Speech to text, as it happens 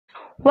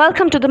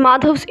Welcome to the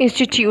Madhav's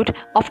Institute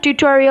of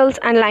Tutorials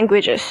and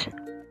Languages.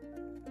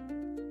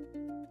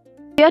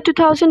 Year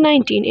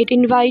 2019, it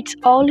invites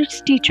all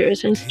its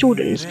teachers and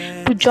students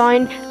to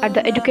join at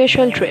the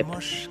educational trip.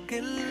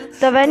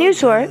 The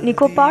venues were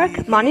Nico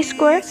Park, Mani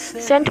Square,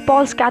 St.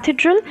 Paul's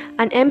Cathedral,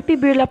 and MP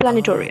Birla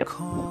Planetarium.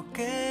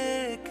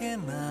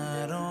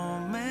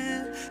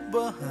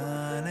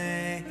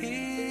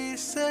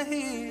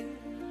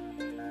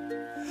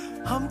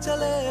 हम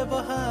चले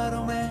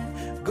बहारों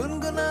में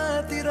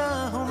गुनगुनाती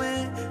राहों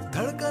में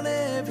धड़कने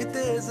भी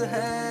तेज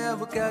है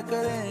अब क्या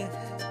करें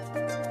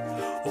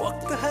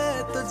वक्त है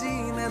तो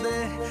जीने दे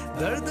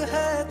दर्द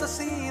है तो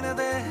सीने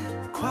दे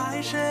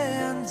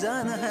ख्वाहिशें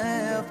अनजान है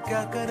अब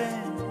क्या करें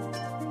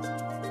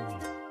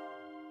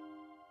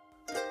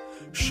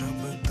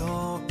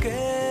शब्दों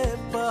के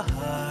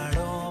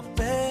पहाड़ों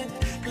पे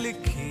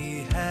लिखी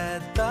है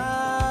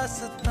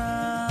दास्तां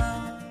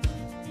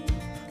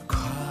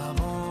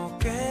ख्वाबों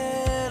के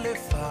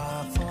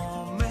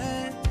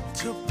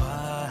छुपा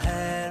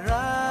है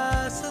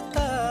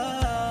रास्ता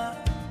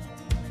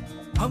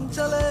हम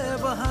चले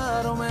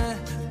बहारों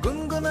में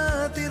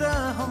गुनगुनाती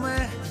राहों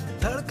में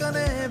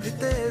धड़कने भी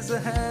तेज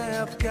है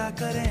अब क्या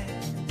करें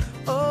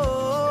ओ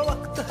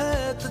वक्त है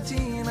तो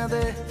जीने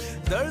दे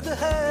दर्द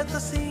है तो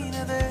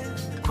सीने दे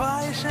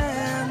ख्वाहिशें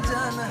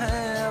अनजान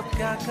है अब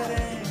क्या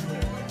करें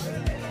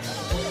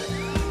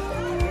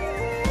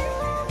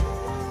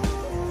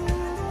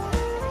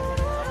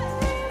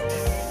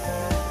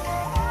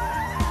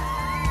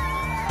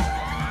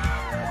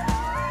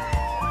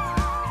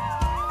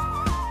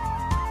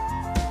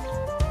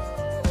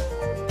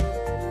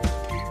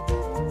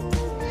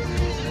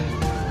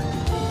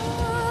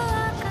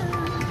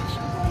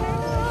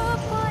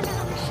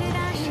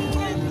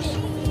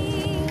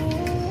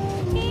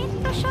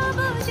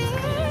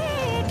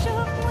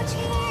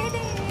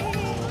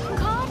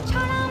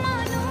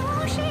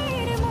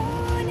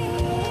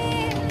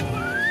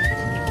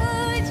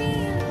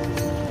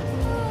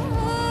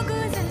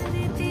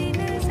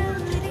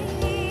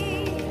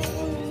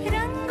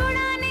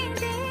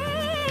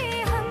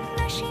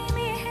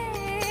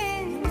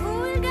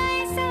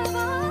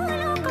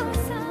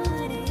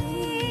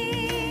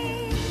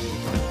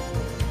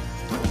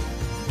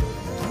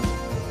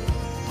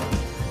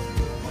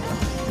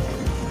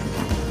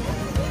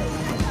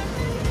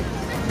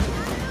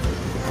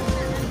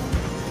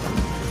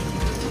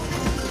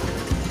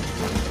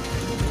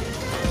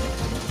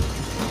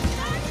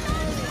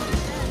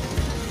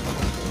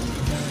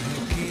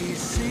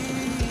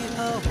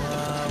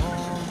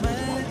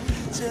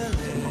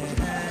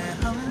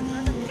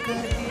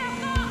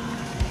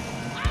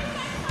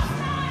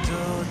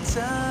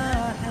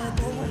चाहे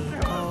दिल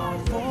को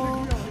वो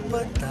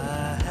पता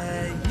है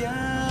या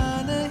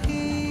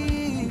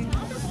नहीं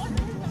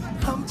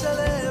हम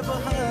चले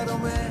बहारों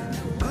में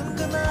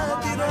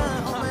गुनगुनाती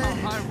राहों में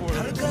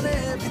धड़कने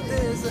भी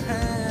तेज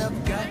हैं अब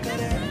क्या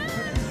करें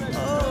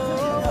ओ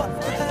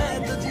वक्त है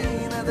तो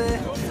जीने दे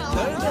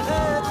दर्द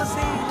है तो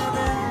सीने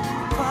दे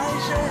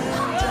ख्वाहिशें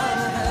अनजान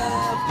है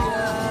अब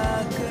क्या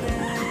करें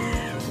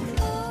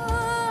ओ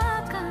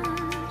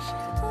आकाश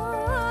ओ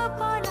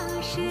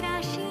पलाश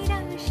राशि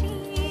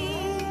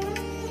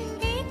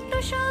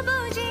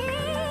সবুজে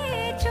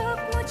চোখ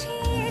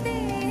মুছিয়ে দে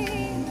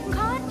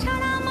ঘর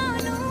ছাড়া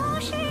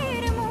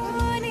মানুষের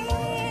মনে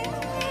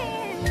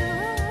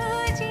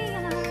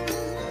জিয়া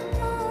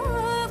ও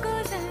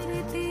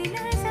গুজরতে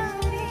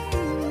নজারে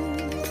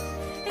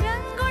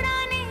রঙ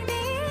উড়ানে দে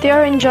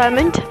Their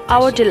enjoyment,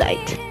 our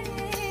delight.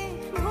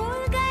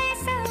 ভুল গয়ে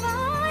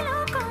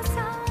সওয়াलों को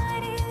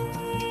सारे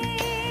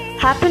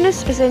Happiness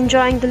is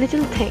enjoying the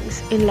little things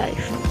in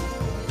life.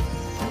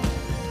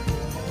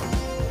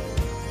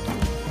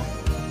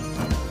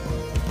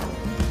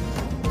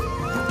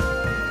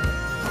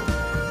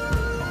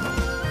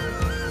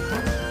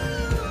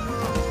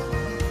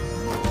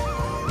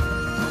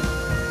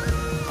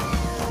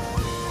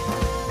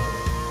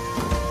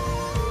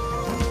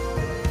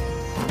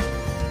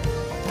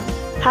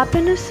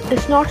 Happiness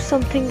is not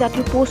something that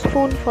you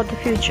postpone for the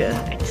future,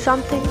 it's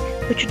something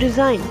which you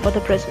design for the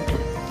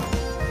present.